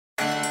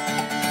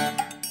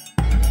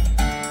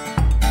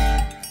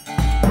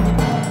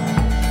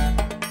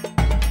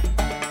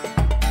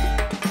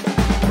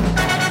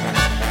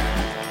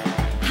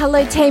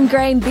Hello Team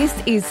Green, this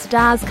is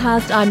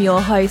StarsCast. I'm your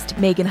host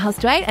Megan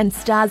Hustwaite, and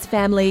Stars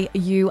family,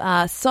 you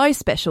are so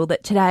special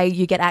that today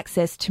you get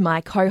access to my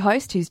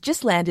co-host who's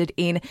just landed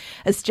in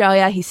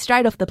Australia. He's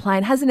straight off the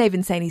plane, hasn't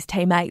even seen his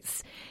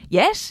teammates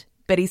yet,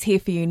 but he's here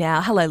for you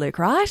now. Hello Luke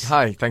Wright.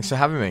 Hi, thanks for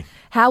having me.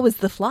 How was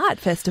the flight,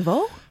 first of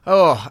all?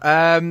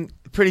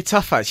 Pretty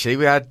tough actually.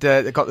 We had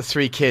got the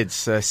three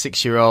kids, a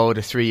 6-year-old,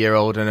 a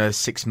 3-year-old and a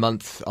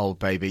 6-month-old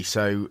baby.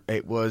 So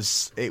it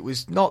was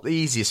not the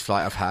easiest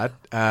flight I've had.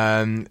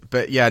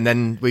 But yeah, and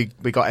then we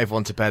got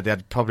everyone to bed. They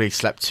had probably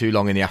slept too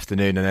long in the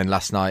afternoon, and then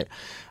last night,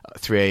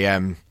 3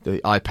 a.m, the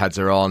iPads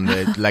are on,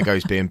 the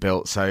Lego's being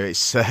built. So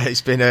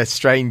it's been a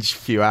strange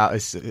few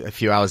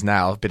hours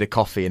now, a bit of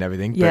coffee and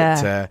everything.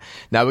 Yeah. But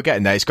now we're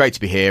getting there. It's great to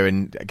be here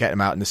and get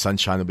them out in the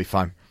sunshine. They'll be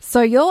fine.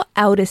 So your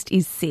eldest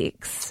is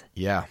 6.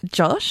 Yeah.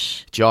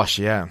 Josh,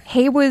 yeah.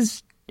 he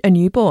was a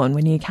newborn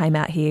when you came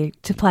out here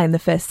to play in the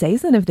first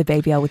season of the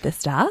BBL with the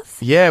Stars.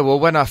 Yeah, well,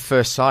 when I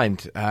first signed,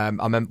 to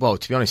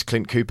be honest,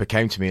 Clint Cooper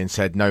came to me and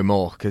said no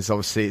more, because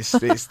obviously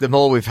it's the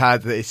more we've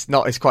had, it's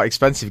quite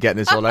expensive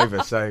getting us all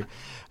over. So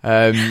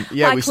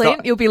Hi,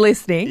 Clint, you'll be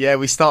listening. Yeah,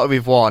 we started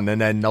with 1,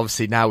 and then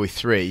obviously now with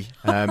 3.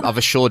 I've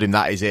assured him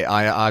that is it.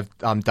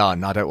 I'm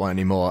done. I don't want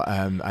any more,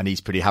 and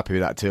he's pretty happy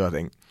with that too, I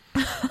think.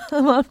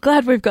 Well, I'm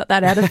glad we've got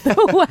that out of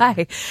the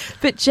way.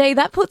 But gee,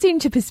 that puts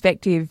into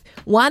perspective,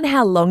 one,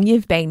 how long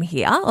you've been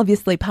here,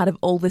 obviously part of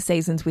all the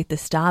seasons with the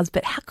Stars,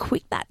 but how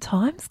quick that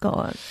time's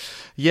gone.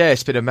 Yeah,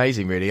 it's been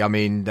amazing, really. I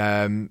mean,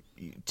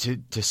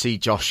 to see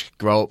Josh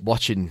grow up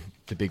watching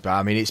the Big Bar,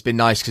 I mean, it's been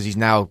nice because he's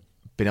now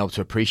been able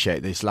to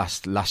appreciate this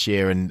last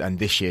year and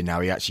this year. Now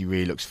he actually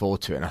really looks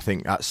forward to it, and I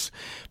think that's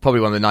probably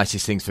one of the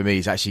nicest things for me.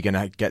 He's actually going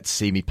to get to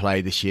see me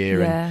play this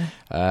year. Yeah.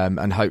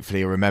 And hopefully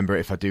he'll remember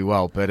it if I do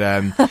well. But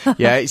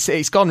yeah,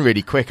 it's gone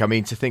really quick. I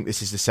mean, to think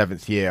this is the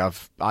 7th year,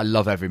 I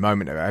love every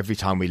moment of it. Every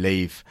time we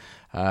leave,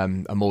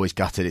 I'm always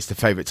gutted. It's the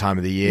favourite time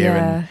of the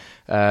year.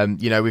 Yeah.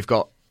 And we've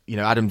got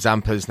Adam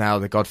Zampa's now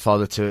the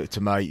godfather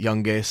to my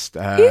youngest.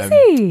 Is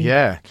he?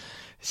 Yeah.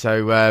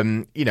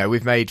 So,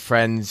 we've made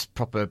friends,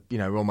 proper,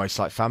 almost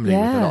like family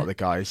with a lot of the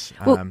guys.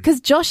 Well, because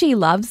Joshy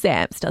loves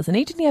Zamps, doesn't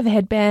he? Didn't he have a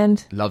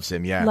headband? Loves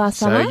him, yeah. Last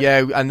summer?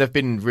 Yeah, and they've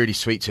been really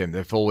sweet to him.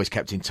 They've always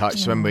kept in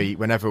touch. So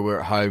whenever we're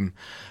at home,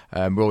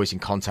 we're always in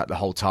contact the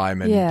whole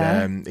time.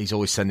 And he's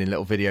always sending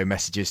little video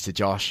messages to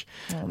Josh.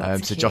 So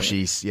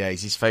Joshy's,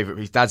 he's his favourite.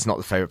 His dad's not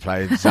the favourite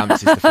player. Zamps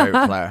is the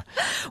favourite player.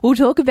 We'll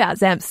talk about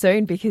Zamps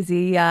soon because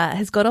he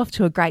has got off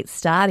to a great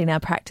start in our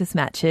practice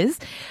matches.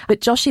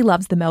 But Joshy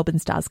loves the Melbourne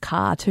Stars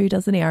car too,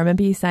 doesn't he? I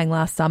remember you saying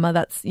last summer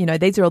that's,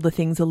 these are all the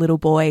things a little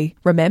boy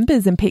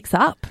remembers and picks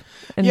up.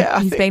 And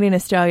he's been in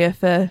Australia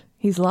for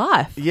his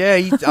life. Yeah,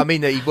 he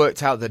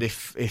worked out that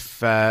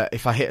if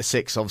I hit a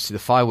 6, obviously the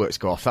fireworks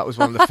go off. That was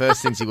one of the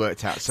first things he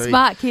worked out. So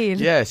Smart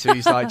kid. Yeah, so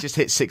he's like, just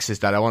hit 6s,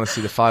 Dad. I want to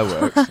see the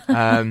fireworks.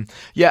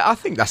 I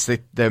think that's the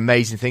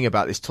amazing thing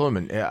about this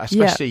tournament,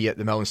 especially at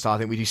the Melbourne Star. I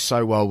think we do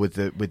so well with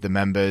the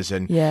members,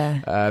 and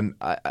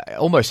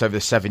almost over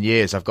the 7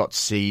 years, I've got to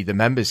see the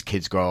members'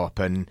 kids grow up,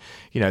 and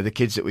the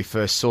kids that we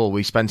first saw,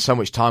 we spend so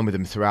much time with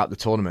them throughout the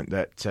tournament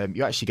that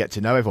you actually get to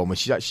know everyone,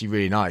 which is actually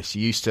really nice.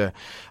 You used to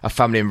a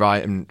family in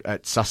Brighton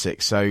at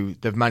Sussex, so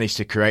they've managed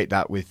to create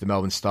that with the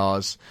Melbourne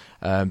Stars,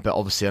 but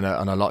obviously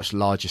on a much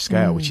larger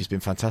scale, which has been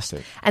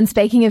fantastic. And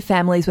speaking of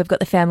families, we've got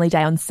the family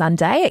day on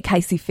Sunday at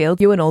Casey Field.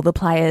 You and all the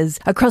players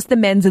across the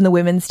men's and the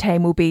women's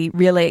team will be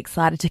really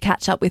excited to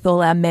catch up with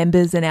all our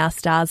members and our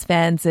Stars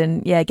fans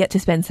and get to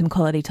spend some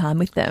quality time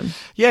with them.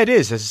 Yeah, it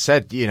is. As I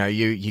said,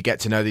 you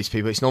get to know these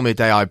people. It's normally a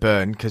day I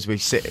burn because we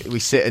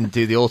sit and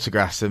do the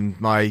autographs, and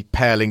my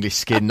pale English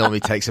skin normally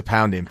takes a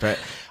pounding. But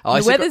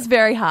the weather's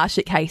very harsh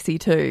at Casey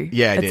too.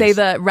 Yeah, it's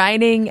either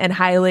raining and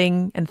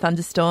hailing and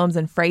thunderstorms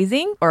and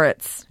freezing, or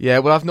it's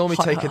I've normally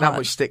taken that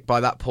much stick by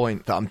that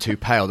point that I'm too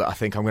pale that I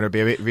think I'm going to be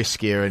a bit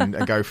riskier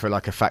and go for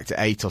like a factor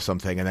 8 or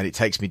something, and then it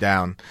takes me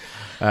down.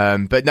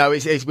 But no,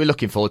 we're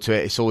looking forward to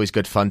it. It's always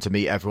good fun to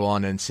meet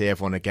everyone and see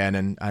everyone again,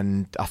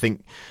 and I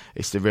think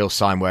it's the real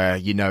sign where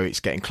it's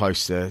getting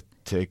close to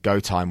go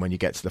time when you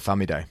get to the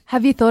family day.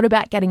 Have you thought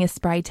about getting a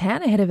spray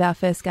tan ahead of our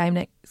first game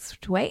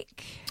next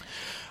week?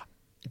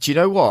 Do you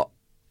know what?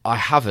 I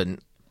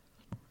haven't,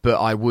 but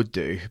I would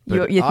do.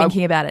 But you're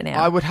thinking about it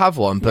now? I would have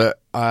one, but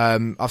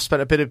I've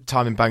spent a bit of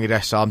time in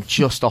Bangladesh, so I'm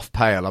just off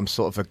pale. I'm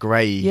sort of a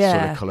grey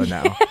sort of colour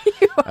now.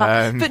 You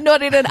are, but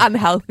not in an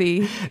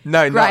unhealthy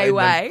grey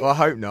way. Well, I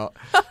hope not.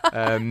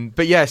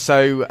 But yeah,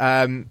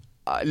 so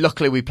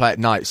luckily we play at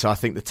night, so I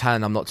think the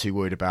tan I'm not too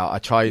worried about. I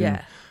try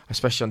and,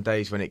 especially on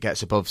days when it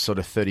gets above sort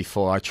of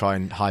 34, I try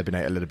and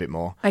hibernate a little bit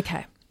more.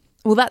 Okay.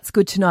 Well, that's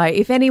good to know.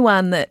 If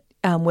anyone that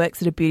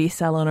works at a beauty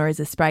salon or is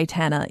a spray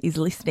tanner is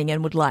listening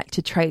and would like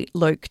to treat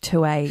Luke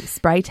to a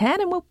spray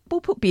tan, and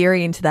we'll put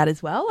Beery into that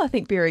as well. I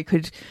think Beery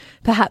could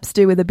perhaps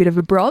do with a bit of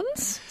a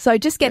bronze. So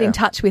just get in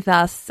touch with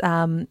us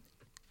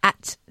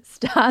at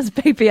Stars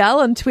BBL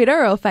on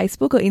Twitter or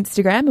Facebook or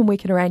Instagram, and we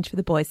can arrange for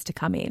the boys to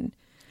come in.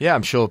 Yeah,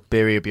 I'm sure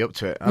Beery will be up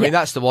to it. I mean,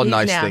 that's the one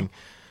nice thing.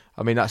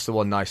 I mean, that's the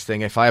one nice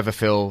thing. If I ever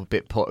feel a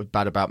bit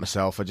bad about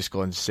myself, I just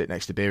go and sit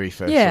next to Beery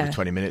for sort of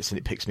 20 minutes and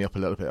it picks me up a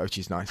little bit, which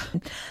is nice.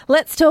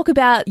 Let's talk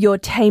about your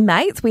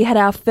teammates. We had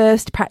our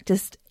first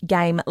practice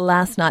game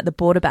last night, the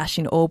Border Bash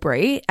in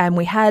Albury, and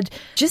we had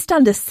just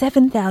under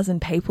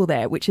 7,000 people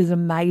there, which is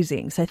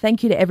amazing. So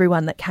thank you to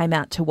everyone that came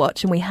out to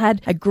watch. And we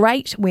had a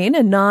great win, a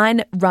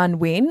 9-run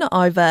win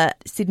over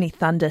Sydney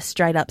Thunder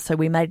straight up. So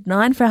we made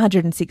 9 for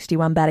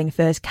 161 batting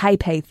first,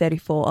 KP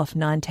 34 off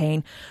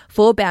 19,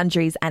 4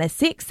 boundaries and a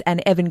 6,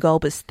 and Evan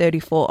Golbus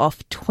 34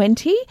 off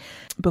 20.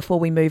 Before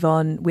we move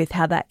on with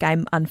how that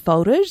game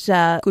unfolded,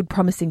 good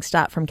promising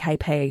start from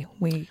KP.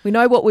 We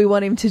know what we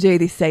want him to do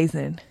this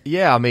season.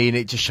 Yeah, I mean,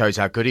 it just shows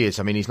how good he is.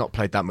 I mean, he's not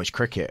played that much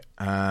cricket,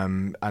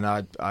 and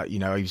I he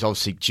was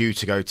obviously due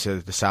to go to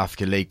the South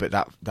African League, but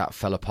that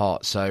fell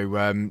apart. So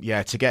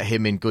to get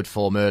him in good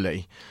form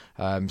early.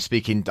 I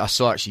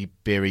saw actually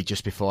Beery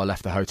just before I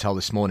left the hotel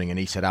this morning, and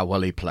he said how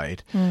well he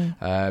played.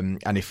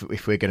 And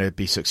if we're going to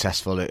be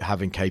successful at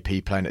having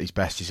KP playing at his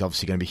best, is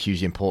obviously going to be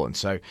hugely important.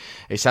 So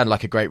it sounded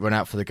like a great run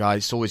out for the guys.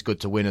 It's always good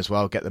to win as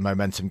well, get the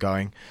momentum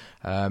going.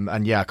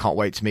 I can't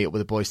wait to meet up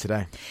with the boys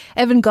today.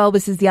 Evan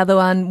Golbus is the other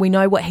one. We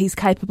know what he's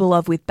capable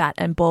of with bat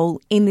and ball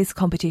in this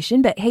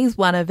competition, but he's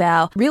one of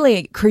our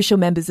really crucial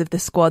members of the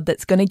squad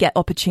that's going to get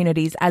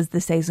opportunities as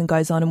the season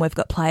goes on, and we've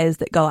got players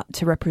that go up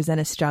to represent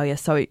Australia.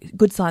 So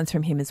good signs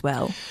from him as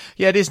well.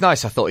 Yeah, it is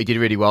nice. I thought he did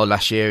really well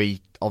last year.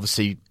 He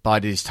obviously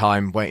bided his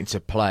time waiting to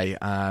play.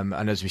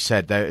 And as we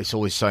said, it's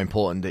always so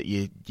important that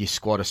your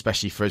squad,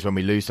 especially for us when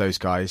we lose those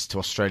guys to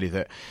Australia,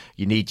 that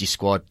you need your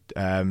squad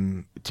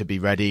to be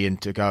ready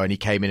and to go. And he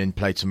came in and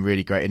played some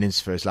really great innings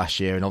for us last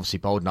year and obviously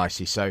bowled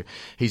nicely. So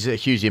he's a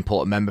hugely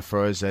important member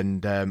for us,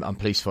 and I'm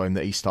pleased for him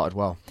that he started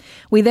well.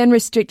 We then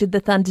restricted the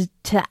Thunder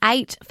to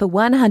 8 for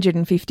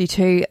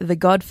 152. The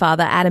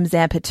Godfather, Adam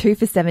Zampa, 2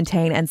 for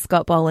 17, and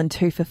Scott Boland,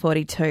 2 for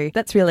 42.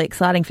 That's really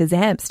exciting for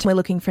Zamps. We're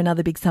looking for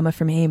another big summer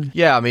from him.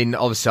 Yeah, I mean,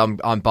 obviously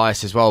I'm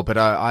biased as well, but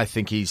I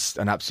think he's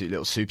an absolute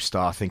little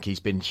superstar. I think he's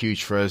been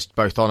huge for us,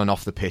 both on and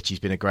off the pitch. He's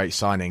been a great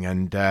signing,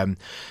 and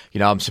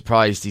I'm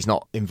surprised he's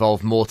not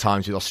involved more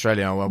times with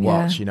Australia on our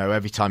watch.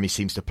 Every time he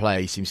seems to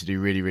play, he seems to do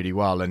really, really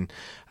well, and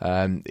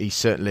he's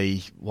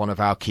certainly one of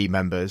our key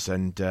members,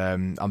 and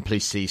I'm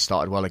pleased to see he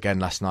started well again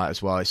last night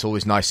as well. It's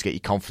always nice to get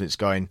your confidence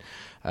going,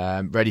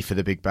 ready for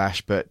the big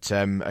bash, but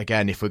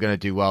again, if we're going to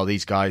do well,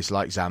 these guys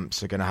like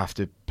Zamps are going to have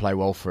to play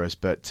well for us,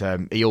 but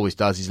he always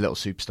does. He's a little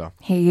superstar.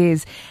 He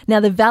is. Now,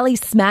 the Valley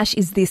Smash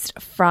is this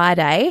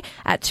Friday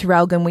at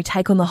Traralgon. We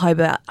take on the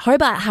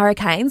Hobart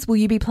Hurricanes. Will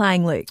you be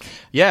playing, Luke?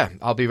 Yeah,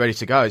 I'll be ready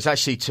to go. It's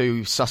actually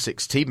 2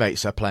 Sussex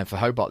teammates are playing for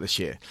Hobart this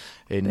year,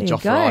 in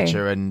Jofra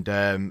Archer and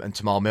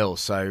Tamal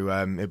Mills. So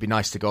it'd be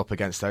nice to go up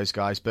against those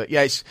guys. But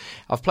yeah,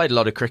 I've played a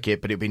lot of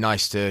cricket, but it'd be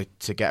nice to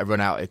get a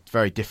run out at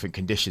very different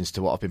conditions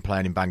to what I've been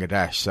playing in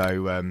Bangladesh.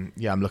 So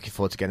I'm looking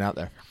forward to getting out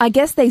there. I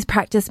guess these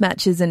practice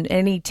matches and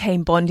any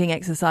team bonding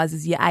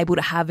exercises you're able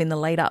to have in the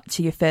lead up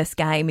to your first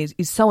game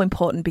is so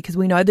important, because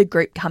we know the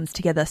group comes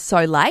together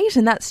so late,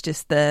 and that's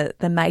just the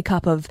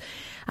makeup of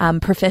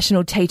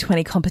professional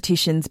T20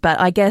 competitions. But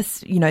I guess,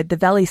 the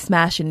Valley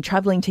Smash and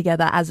travelling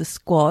together as a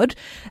squad,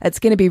 it's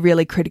going to be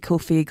really critical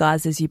for you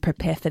guys as you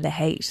prepare for the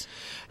heat.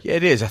 Yeah,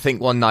 it is. I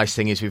think one nice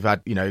thing is we've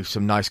had,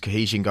 some nice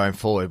cohesion going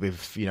forward.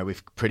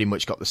 We've pretty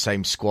much got the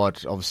same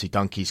squad. Obviously,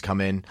 Donkey's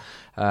come in.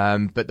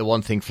 But the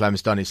one thing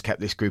Flem's done is kept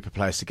this group of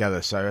players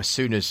together. So as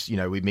soon as,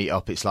 we meet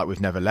up, it's like we've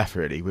never left,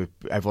 really.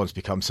 Everyone's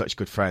become such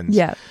good friends.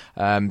 Yeah.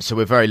 So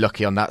we're very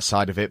lucky on that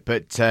side of it.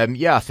 But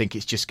I think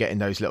it's just getting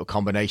those little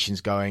combinations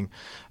going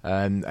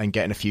and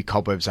getting a few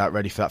cobwebs out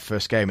ready for that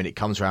first game. And it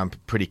comes around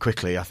pretty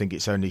quickly. I think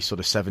it's only sort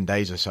of 7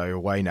 days or so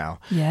away now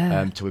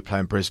till we play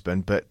in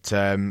Brisbane. But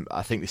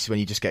I think this is when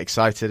you just get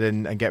excited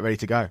and get ready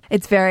to go.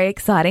 It's very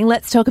exciting.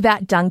 Let's talk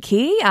about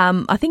Dunkey.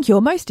 I think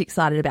you're most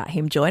excited about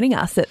him joining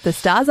us at the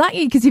Stars, aren't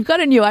you? Because you've got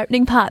a new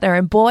opening partner,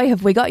 and boy,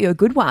 have we got you a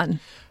good one.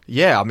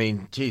 Yeah, I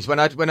mean, geez, when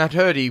I'd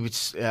heard there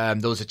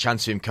was a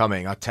chance of him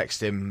coming, I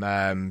texted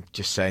him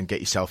just saying, "Get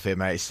yourself here,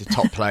 mate. It's the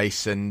top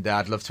place, and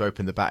I'd love to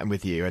open the batting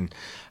with you." And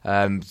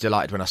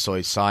delighted when I saw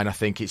his sign. I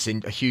think it's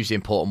a hugely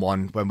important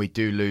one when we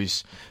do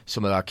lose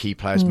some of our key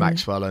players,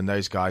 Maxwell and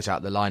those guys out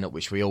of the lineup,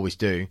 which we always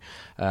do.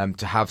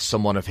 To have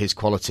someone of his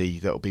quality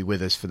that will be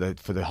with us for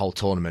the whole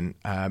tournament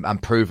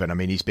and proven. I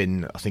mean, he's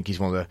been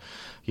one of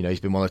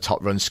the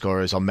top run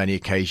scorers on many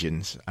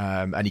occasions,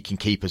 and he can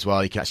keep as well.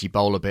 He can actually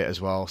bowl a bit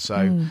as well.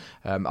 So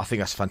I think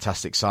that's a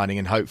fantastic signing,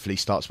 and hopefully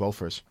starts well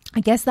for us. I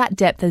guess that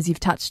depth, as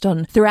you've touched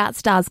on throughout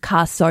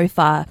StarsCast so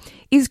far,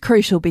 is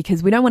crucial,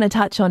 because we don't want to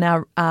touch on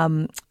our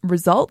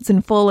results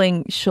and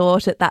falling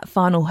short at that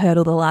final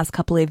hurdle the last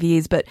couple of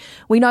years, but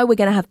we know we're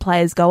going to have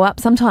players go up.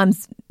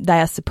 Sometimes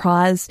they are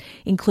surprise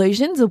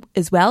inclusions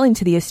as well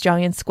into the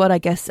Australian squad. I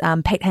guess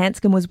Pete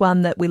Hanscom was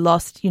one that we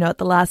lost, at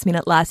the last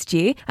minute last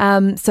year.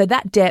 So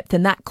that depth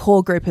and that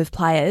core group of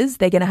players,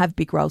 they're going to have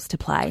big roles to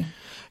play.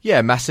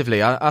 Yeah,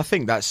 massively. I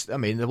think that's, I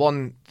mean, the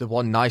one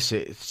nice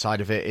side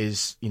of it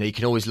is, you know, you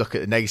can always look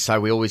at the negative side.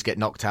 We always get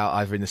knocked out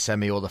either in the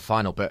semi or the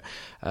final, but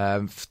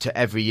to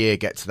every year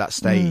get to that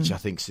stage, I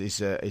think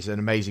is an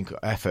amazing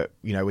effort.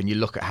 You know, when you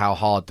look at how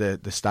hard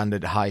the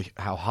standard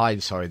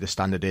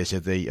is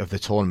of the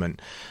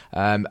tournament,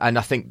 and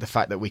I think the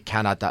fact that we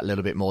can add that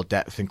little bit more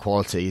depth and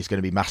quality is going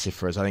to be massive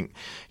for us. I think,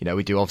 you know,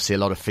 we do obviously a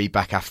lot of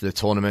feedback after the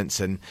tournaments,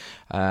 and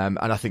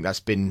I think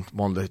that's been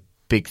one of the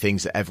big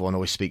things that everyone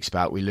always speaks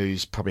about. We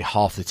lose probably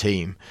half the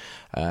team,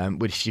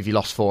 which if you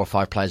lost 4 or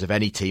 5 players of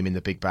any team in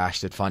the Big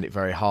Bash, they'd find it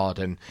very hard.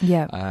 And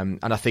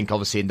I think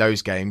obviously in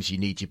those games you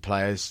need your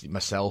players,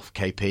 myself,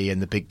 KP,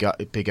 and the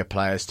bigger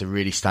players to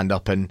really stand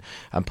up and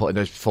put in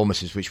those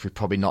performances, which we've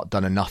probably not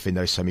done enough in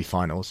those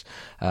semi-finals.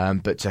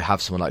 But to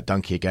have someone like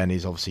Dunkey again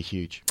is obviously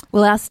huge.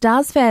 Well, our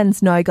Stars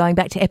fans know, going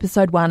back to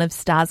episode 1 of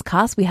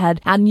StarsCast, we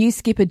had our new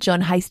skipper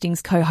John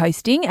Hastings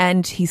co-hosting,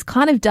 and he's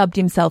kind of dubbed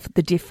himself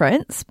the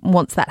difference,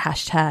 wants that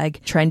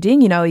hashtag trending.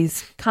 You know,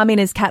 he's come in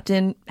as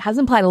captain,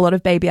 hasn't played a lot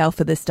of BBL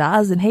for the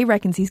Stars, and he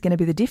reckons he's going to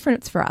be the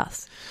difference for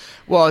us.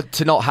 Well,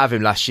 to not have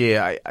him last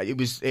year,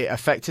 it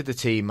affected the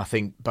team, I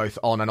think, both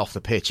on and off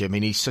the pitch. I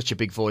mean, he's such a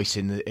big voice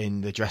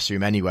in the dressing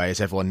room anyway, as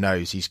everyone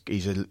knows.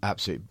 He's an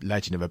absolute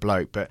legend of a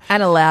bloke,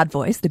 and a loud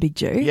voice, the big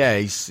Jew. Yeah,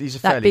 he's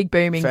a that big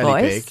booming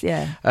voice. Big.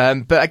 Yeah.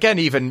 But again,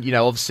 even, you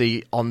know,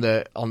 obviously on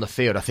the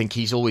field, I think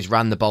he's always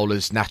ran the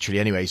bowlers naturally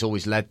anyway. He's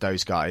always led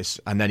those guys,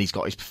 and then he's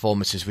got his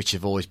performances, which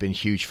have always been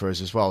huge for us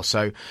as well.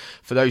 So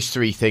for those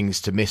 3 things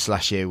to miss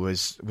last year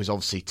was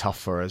obviously tough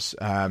for us.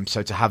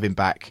 So to have him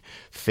back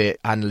fit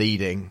and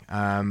leading,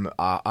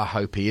 I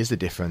hope he is the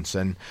difference.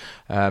 And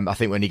I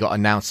think when he got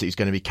announced that he's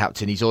going to be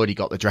captain, he's already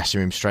got the dressing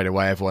room straight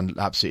away. Everyone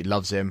absolutely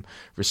loves him,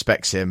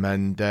 respects him,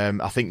 and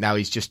I think now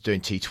he's just doing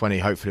T20.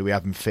 Hopefully we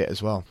have him fit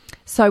as well.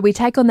 So we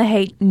take on the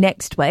Heat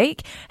next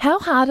week. How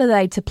hard are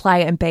they to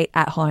play and beat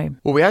at home?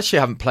 Well, we actually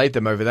haven't played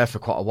them over there for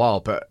quite a while,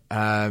 but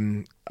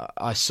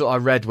I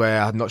read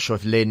where, I'm not sure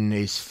if Lynn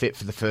is fit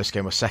for the first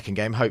game or second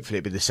game. Hopefully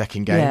it'll be the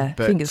second game. Yeah,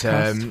 but fingers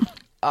crossed.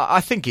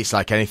 I think it's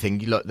like anything.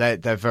 Look, they're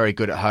very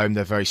good at home.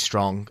 They're very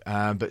strong,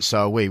 but so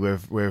are we.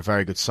 We're a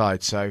very good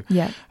side. So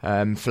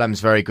Flem's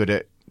very good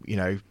at, you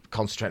know,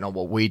 concentrating on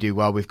what we do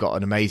well. We've got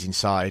an amazing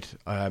side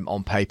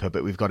on paper,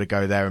 but we've got to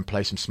go there and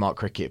play some smart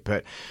cricket.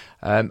 But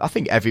I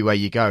think everywhere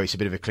you go, it's a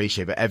bit of a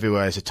cliche, but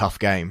everywhere is a tough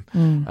game.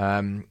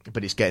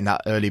 But it's getting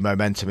that early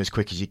momentum as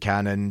quick as you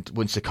can, and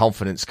once the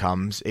confidence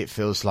comes, it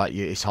feels like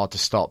it's hard to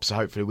stop. So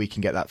hopefully we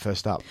can get that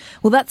first up.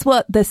 Well, that's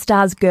what the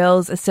Stars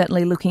girls are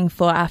certainly looking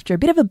for after a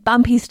bit of a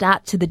bumpy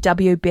start to the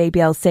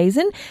WBBL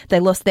season. They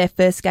lost their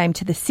first game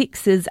to the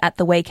Sixers at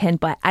the weekend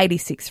by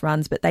 86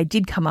 runs, but they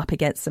did come up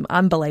against some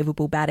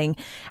unbelievable batting.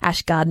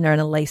 Ash Gardner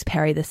and Elise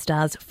Perry, the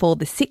Stars for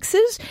the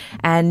Sixers.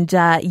 And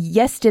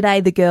yesterday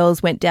the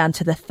girls went down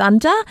to the Thunder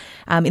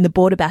in the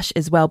Border Bash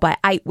as well by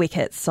 8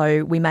 wickets.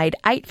 So we made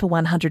 8 for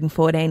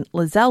 114.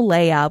 Lizelle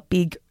Lee, our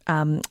big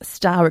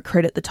star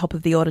recruit at the top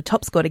of the order,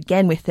 top scored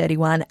again with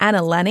 31.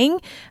 Anna Lanning,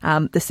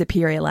 the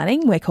superior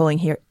Lanning, we're calling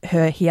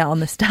her here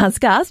on the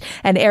StarsCast,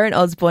 and Erin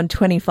Osborne,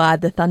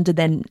 25. The Thunder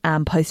then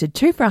posted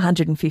 2 for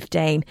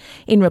 115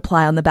 in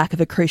reply on the back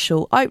of a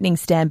crucial opening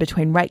stand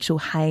between Rachel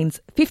Haynes,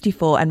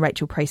 54, and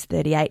Rachel Priest,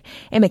 38.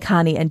 Emma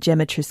Carney and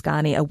Gemma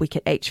Truscani, a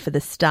wicket each for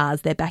the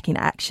Stars. They're back in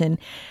action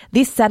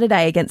this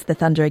Saturday against the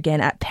Thunder again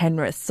at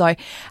Penrith. So,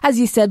 as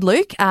you said,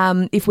 Luke,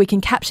 if we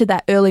can capture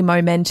that early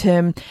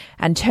momentum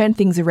and turn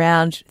things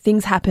around,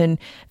 things happen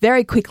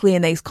very quickly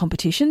in these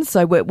competitions.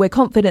 So we're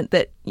confident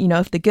that, you know,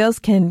 if the girls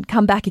can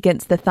come back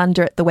against the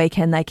Thunder at the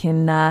weekend, they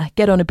can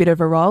get on a bit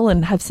of a roll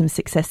and have some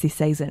success this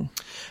season.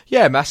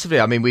 Yeah, massively.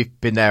 I mean, we've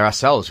been there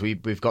ourselves.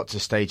 We've got to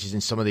stages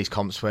in some of these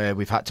comps where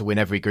we've had to win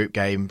every group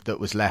game that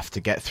was left to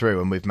get through,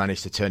 and we've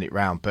managed to turn it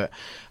round. But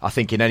I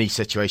think in any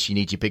situation,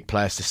 you need your big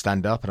players to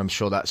stand up, and I'm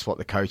sure that's what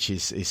the coach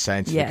is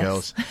saying to the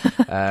girls.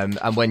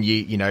 And when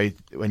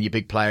when your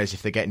big players,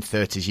 if they're getting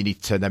 30s, you need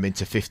to turn them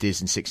into 50s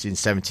and 60s and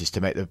 70s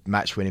to make the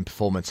match-winning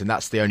performance, and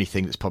that's the only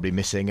thing that's probably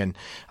missing, and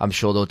I'm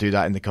sure they'll do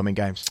that in the coming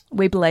games.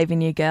 We believe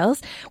in you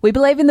girls. We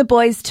believe in the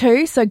boys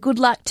too, so good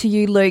luck to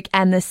you, Luke,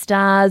 and the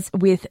Stars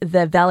with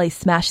the Valley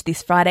Smash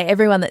this Friday.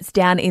 Everyone that's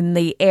down in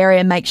the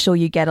area, make sure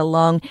you get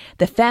along.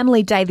 The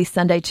family day this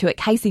Sunday too at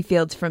Casey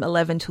Fields from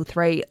 11 till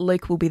 3.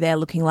 Luke will be there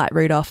looking like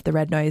Rudolph the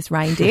Red-Nosed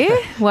Reindeer,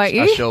 won't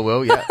you? I sure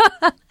will, yeah.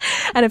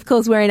 And of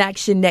course, we're in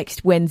action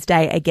next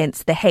Wednesday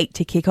against the Heat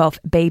to kick off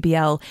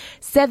BBL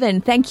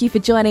 7. Thank you for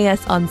joining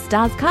us on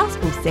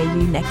StarsCast. We'll see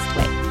you next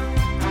week.